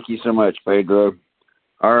 Thank you so much, Pedro.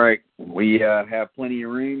 All right, we have plenty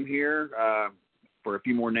of room here for a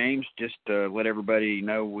few more names. Just to let everybody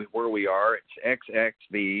know where we are. It's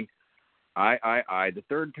xxviii, the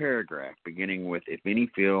third paragraph, beginning with, if any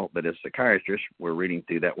feel that as psychiatrists, we're reading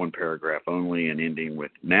through that one paragraph only and ending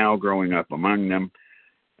with, now growing up among them.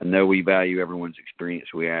 And though we value everyone's experience,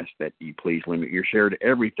 we ask that you please limit your share to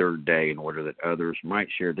every third day in order that others might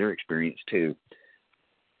share their experience too.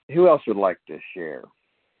 Who else would like to share?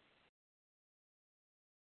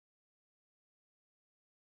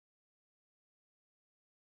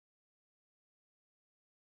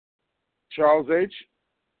 Charles H.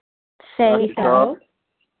 Say L.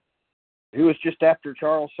 Who was just after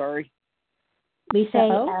Charles? Sorry. Lisa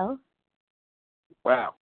L.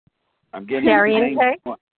 Wow. I'm getting Marion K.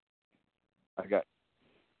 I got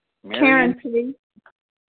Karen P.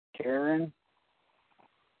 Karen.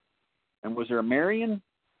 And was there a Marion?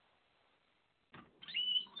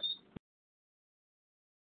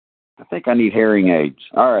 I think I need hearing aids.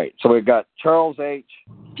 All right. So we've got Charles H.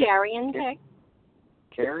 Darian K.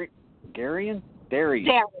 Darian?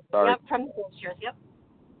 Darian. Sorry. Yep, from the Bolsters. Yep.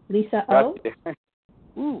 Lisa O.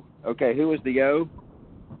 Ooh. Okay. Who was the O?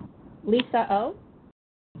 Lisa O.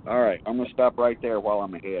 All right. I'm going to stop right there while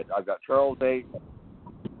I'm ahead. I've got Charles H.,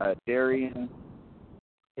 Darian,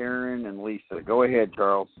 Karen, and Lisa. Go ahead,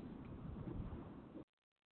 Charles.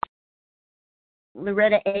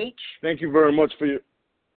 Loretta H. Thank you very much for your...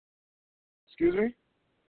 Excuse me?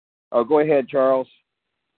 Oh, go ahead, Charles.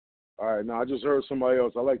 All right, now I just heard somebody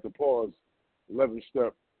else. I like to pause 11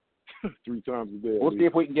 step 3 times a day. We'll see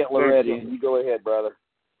if we can get Loretta in. You go ahead, brother.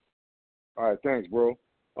 All right, thanks, bro.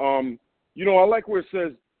 I like where it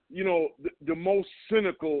says, the most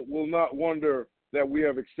cynical will not wonder that we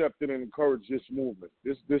have accepted and encouraged this movement,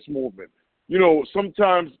 this movement.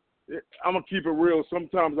 Sometimes, I'm going to keep it real.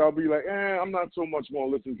 Sometimes I'll be like, I'm not so much going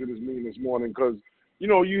to listen to this meeting this morning because,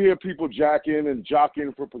 you hear people jacking and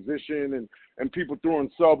jockeying for position and people throwing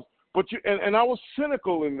subs. But and I was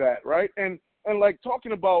cynical in that, right? And like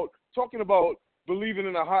talking about believing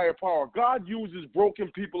in a higher power. God uses broken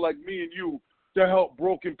people like me and you to help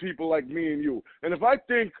broken people like me and you. And if I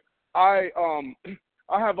think I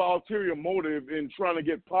have an ulterior motive in trying to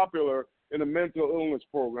get popular in a mental illness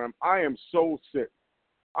program, I am so sick.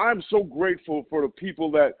 I'm so grateful for the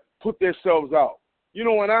people that put themselves out. You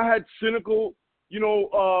know, and I had cynical,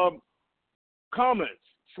 comments,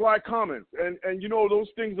 sly comments, and those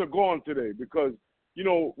things are gone today because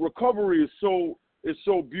recovery is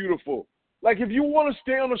so beautiful. Like if you want to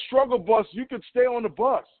stay on the struggle bus, you could stay on the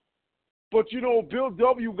bus, but Bill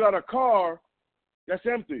W. got a car that's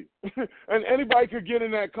empty, and anybody could get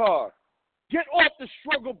in that car. Get off the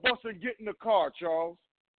struggle bus and get in the car, Charles.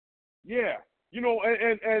 Yeah,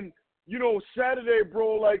 and Saturday,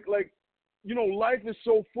 bro, like life is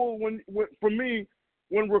so full when for me,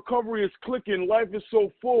 when recovery is clicking, life is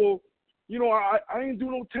so full. I ain't do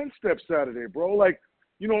no 10-step Saturday, bro. Like,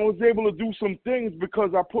 I was able to do some things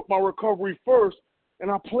because I put my recovery first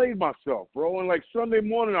and I played myself, bro. And like Sunday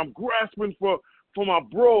morning, I'm grasping for my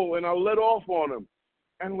bro and I let off on him.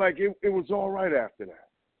 And like, it was all right after that.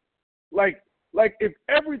 Like if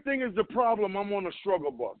everything is the problem, I'm on a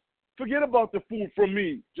struggle bus. Forget about the food for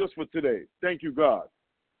me just for today. Thank you, God.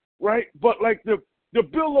 Right? But like the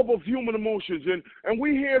buildup of human emotions, and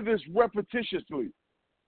we hear this repetitiously,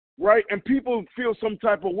 right? And people feel some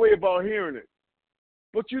type of way about hearing it.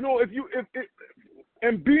 But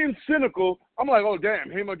and being cynical, I'm like, oh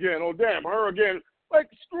damn, him again, oh damn, her again. Like,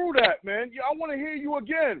 screw that, man. Yeah, I want to hear you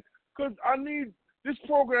again. Because this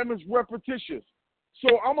program is repetitious.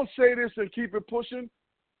 So I'm gonna say this and keep it pushing.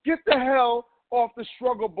 Get the hell off the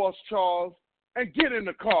struggle bus, Charles, and get in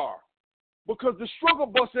the car. Because the struggle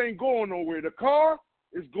bus ain't going nowhere. The car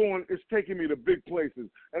is taking me to big places.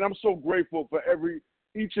 And I'm so grateful for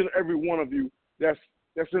each and every one of you that's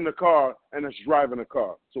in the car and that's driving the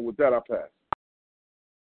car. So with that, I pass.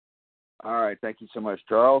 All right. Thank you so much,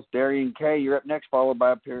 Charles. Darian K., you're up next, followed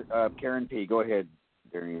by Karen P. Go ahead,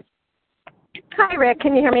 Darian. Hi, Rick.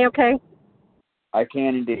 Can you hear me okay? I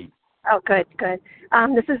can indeed. Oh, good.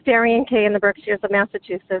 This is Darian K. in the Berkshires of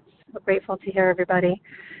Massachusetts. I'm grateful to hear everybody.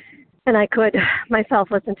 And I could myself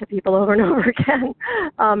listen to people over and over again.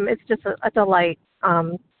 It's just a delight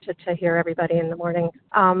to hear everybody in the morning.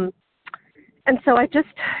 And so I just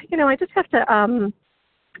have to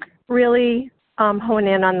really hone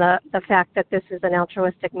in on the fact that this is an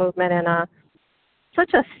altruistic movement and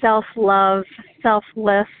such a self-love,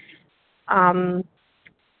 selfless,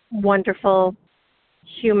 wonderful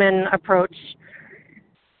human approach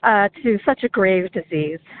to such a grave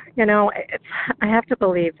disease. I have to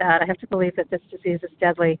believe that. I have to believe that this disease is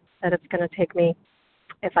deadly, that it's going to take me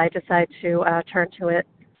if I decide to turn to it.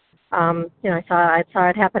 I saw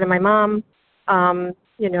it happen to my mom.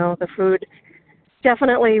 The food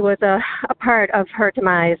definitely was a part of her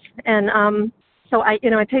demise. And so I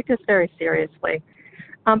take this very seriously.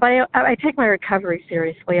 But I take my recovery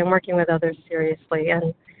seriously and working with others seriously.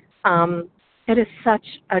 And it is such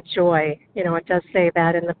a joy. It does say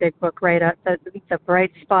that in the big book, right? The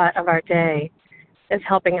bright spot of our day is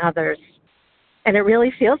helping others. And it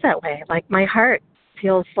really feels that way. Like my heart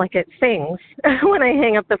feels like it sings when I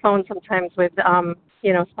hang up the phone sometimes with,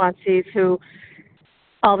 sponsees who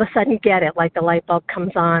all of a sudden get it, like the light bulb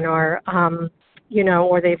comes on or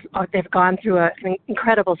they've gone through an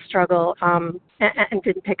incredible struggle and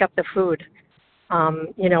didn't pick up the food.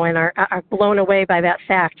 And are blown away by that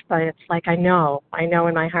fact, but it's like I know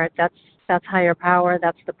in my heart that's higher power,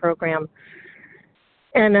 that's the program.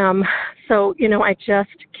 And so I just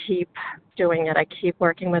keep doing it. I keep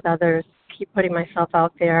working with others, keep putting myself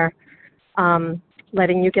out there,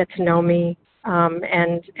 letting you get to know me,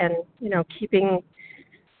 and keeping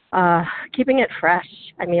it fresh.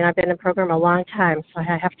 I mean, I've been in the program a long time, so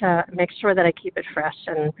I have to make sure that I keep it fresh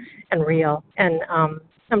and real. And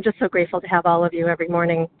I'm just so grateful to have all of you every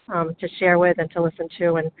morning to share with and to listen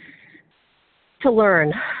to and to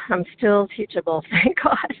learn. I'm still teachable, thank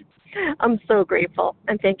God. I'm so grateful.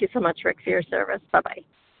 And thank you so much, Rick, for your service. Bye-bye.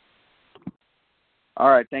 All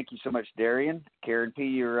right. Thank you so much, Darian. Karen P.,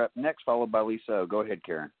 you're up next, followed by Lisa O. Go ahead,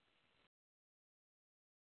 Karen.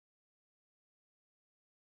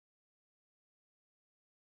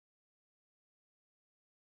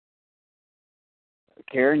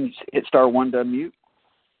 Karen, hit star 1 to unmute.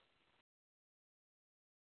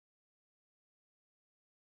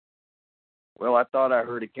 Well, I thought I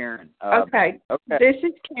heard a Karen. Okay. This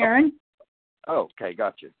is Karen. Oh, okay.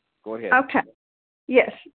 Gotcha. Go ahead. Okay.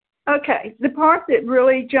 Yes. Okay. The part that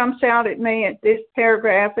really jumps out at me at this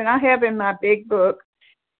paragraph, and I have in my big book,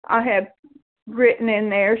 I have written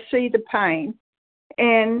in there, see the pain.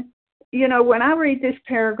 And, when I read this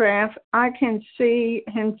paragraph, I can see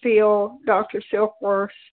and feel Dr.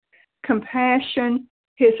 Silkworth's compassion,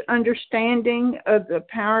 his understanding of the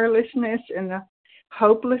powerlessness and the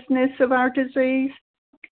hopelessness of our disease.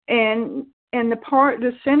 And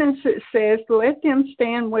the sentence that says, let them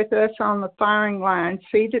stand with us on the firing line,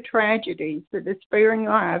 see the tragedies, the despairing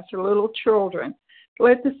lives of little children.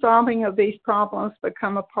 Let the solving of these problems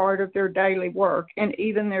become a part of their daily work and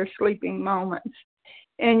even their sleeping moments.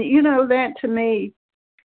 And, that to me,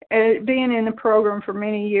 being in the program for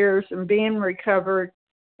many years and being recovered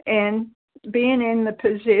and being in the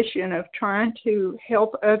position of trying to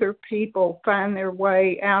help other people find their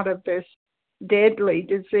way out of this deadly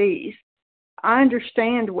disease, I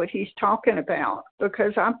understand what he's talking about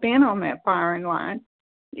because I've been on that firing line.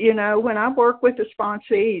 When I work with a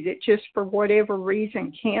sponsee that just for whatever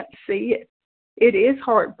reason can't see it, it is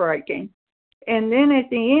heartbreaking. And then at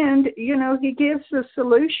the end, he gives the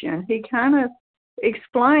solution. He kind of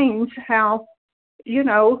explains how,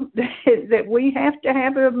 that we have to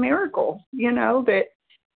have a miracle,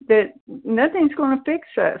 that nothing's going to fix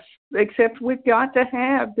us except we've got to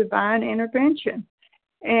have divine intervention.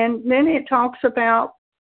 And then it talks about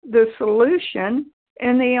the solution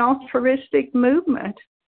and the altruistic movement.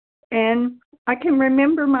 And I can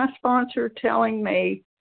remember my sponsor telling me,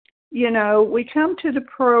 we come to the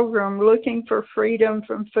program looking for freedom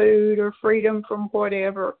from food or freedom from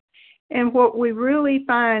whatever. And what we really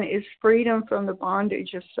find is freedom from the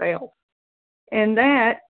bondage of self. And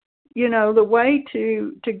that, the way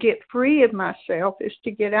to get free of myself is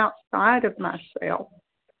to get outside of myself.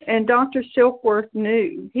 And Dr. Silkworth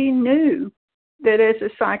knew. He knew that as a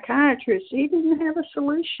psychiatrist, he didn't have a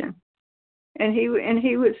solution. And he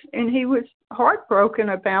was heartbroken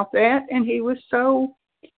about that, and he was so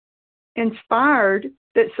inspired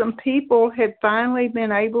that some people had finally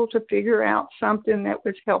been able to figure out something that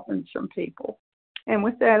was helping some people. And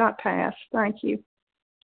with that, I pass. Thank you.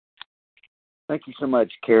 Thank you so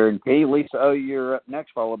much, Karen P. Lisa O., you're up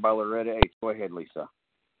next, followed by Loretta H. Go ahead, Lisa.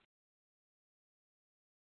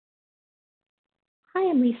 Hi,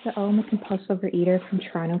 I'm Lisa O. I'm a compulsive overeater from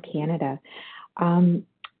Toronto, Canada.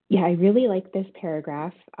 I really like this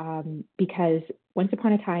paragraph because once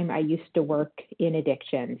upon a time I used to work in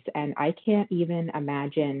addictions, and I can't even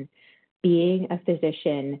imagine being a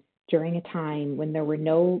physician during a time when there were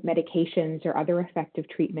no medications or other effective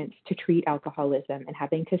treatments to treat alcoholism and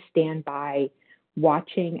having to stand by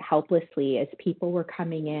watching helplessly as people were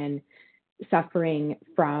coming in suffering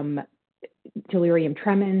from delirium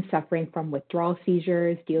tremens, suffering from withdrawal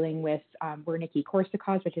seizures, dealing with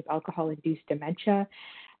Wernicke-Korsakoff, which is alcohol-induced dementia,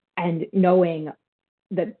 and knowing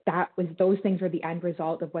that those things were the end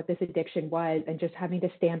result of what this addiction was, and just having to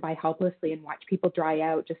stand by helplessly and watch people dry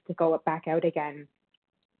out just to go back out again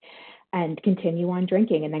and continue on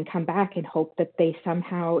drinking and then come back and hope that they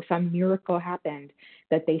somehow, some miracle happened,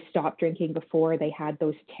 that they stopped drinking before they had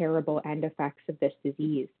those terrible end effects of this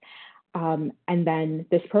disease. And then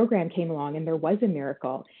this program came along and there was a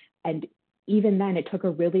miracle. And even then, it took a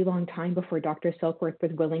really long time before Dr. Silkworth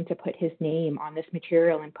was willing to put his name on this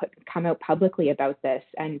material and come out publicly about this.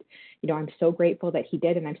 And, I'm so grateful that he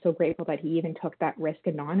did. And I'm so grateful that he even took that risk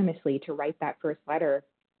anonymously to write that first letter,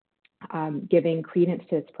 giving credence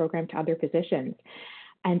to this program to other physicians.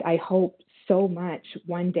 And I hope so much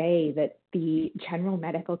one day that the general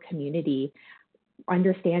medical community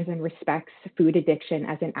understands and respects food addiction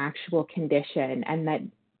as an actual condition, and that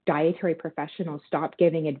dietary professionals stop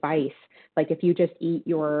giving advice like if you just eat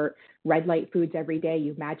your red light foods every day,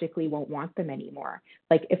 you magically won't want them anymore.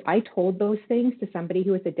 Like if I told those things to somebody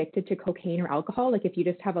who is addicted to cocaine or alcohol, like if you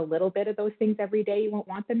just have a little bit of those things every day, you won't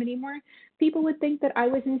want them anymore, people would think that I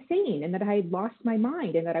was insane and that I had lost my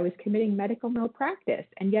mind and that I was committing medical malpractice.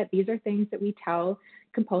 And yet these are things that we tell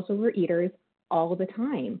compulsive overeaters all the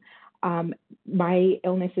time. My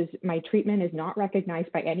treatment is not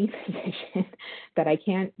recognized by any physician, that I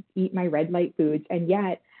can't eat my red light foods. And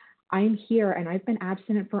yet I'm here and I've been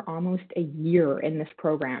abstinent for almost a year in this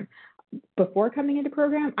program. Before coming into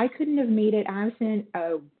program, I couldn't have made it abstinent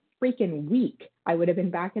a freaking week. I would have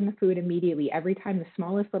been back in the food immediately. Every time the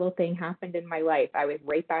smallest little thing happened in my life, I was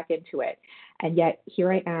right back into it. And yet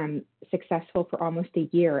here I am, successful for almost a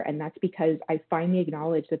year. And that's because I finally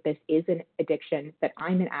acknowledged that this is an addiction, that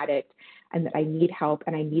I'm an addict, and that I need help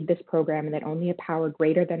and I need this program, and that only a power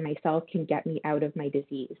greater than myself can get me out of my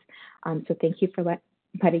disease. So thank you for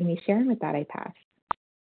letting me share. And with that, I pass.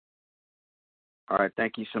 All right.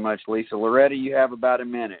 Thank you so much, Lisa. Loretta, you have about a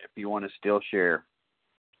minute if you want to still share.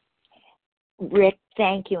 Rick,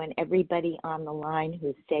 thank you, and everybody on the line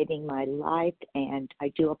who's saving my life, and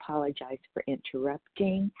I do apologize for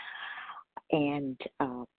interrupting. And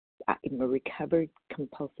I'm a recovered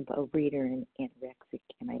compulsive overeater and anorexic,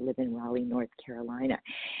 and I live in Raleigh, North Carolina.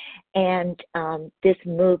 And this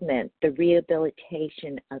movement, the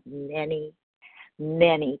rehabilitation of many,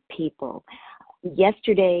 many people.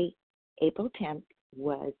 Yesterday April 10th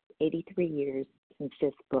was 83 years since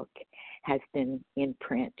this book has been in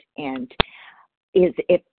print. And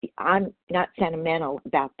if I'm not sentimental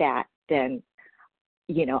about that, then,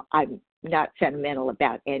 I'm not sentimental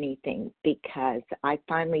about anything, because I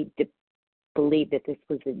finally believe that this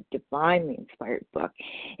was a divinely inspired book.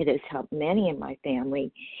 It has helped many in my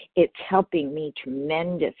family. It's helping me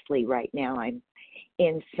tremendously right now. I'm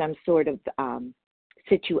in some sort of I'm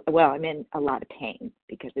in a lot of pain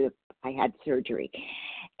because I had surgery.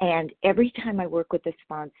 And every time I work with a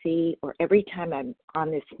sponsee, or every time I'm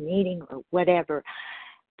on this meeting or whatever,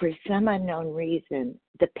 for some unknown reason,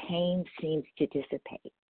 the pain seems to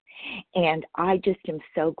dissipate. And I just am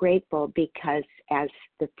so grateful, because as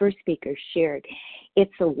the first speaker shared,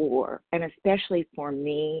 it's a war. And especially for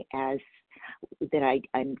me, as that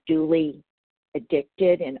I'm duly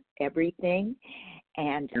addicted in everything.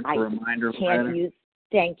 And I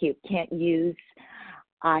can't use,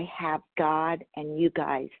 I have God and you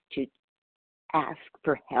guys to ask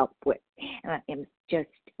for help with. And I am just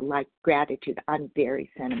like gratitude. I'm very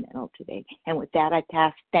sentimental today. And with that, I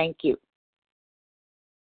pass. Thank you.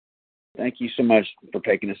 Thank you so much for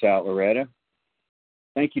taking us out, Loretta.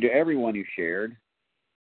 Thank you to everyone who shared.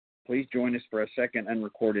 Please join us for a second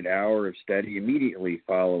unrecorded hour of study immediately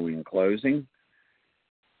following closing.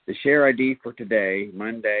 The share ID for today,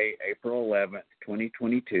 Monday, April 11th,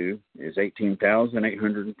 2022, is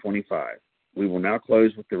 18,825. We will now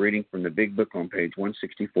close with the reading from the Big Book on page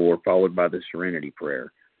 164, followed by the Serenity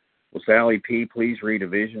Prayer. Will Sally P. please read A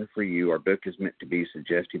Vision for You? Our book is meant to be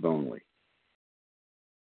suggestive only.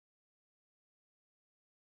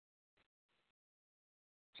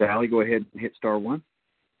 Sally, go ahead and hit star one.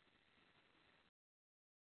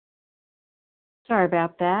 Sorry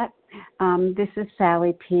about that. This is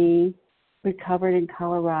Sally P., recovered in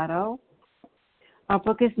Colorado. Our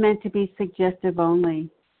book is meant to be suggestive only.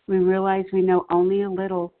 We realize we know only a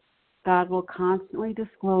little. God will constantly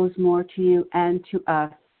disclose more to you and to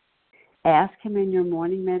us. Ask Him in your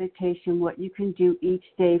morning meditation what you can do each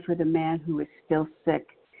day for the man who is still sick.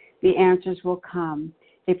 The answers will come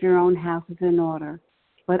if your own house is in order.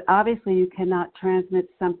 But obviously you cannot transmit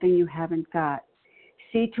something you haven't got.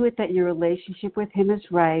 See to it that your relationship with Him is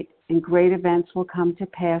right, and great events will come to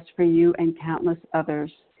pass for you and countless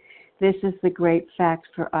others. This is the great fact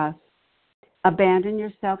for us. Abandon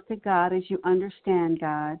yourself to God as you understand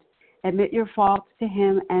God. Admit your faults to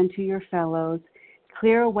Him and to your fellows.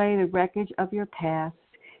 Clear away the wreckage of your past.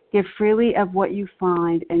 Give freely of what you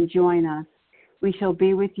find and join us. We shall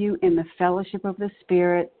be with you in the fellowship of the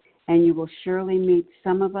Spirit, and you will surely meet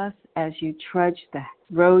some of us as you trudge the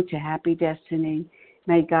road to happy destiny.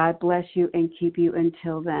 May God bless you and keep you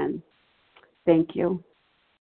until then. Thank you.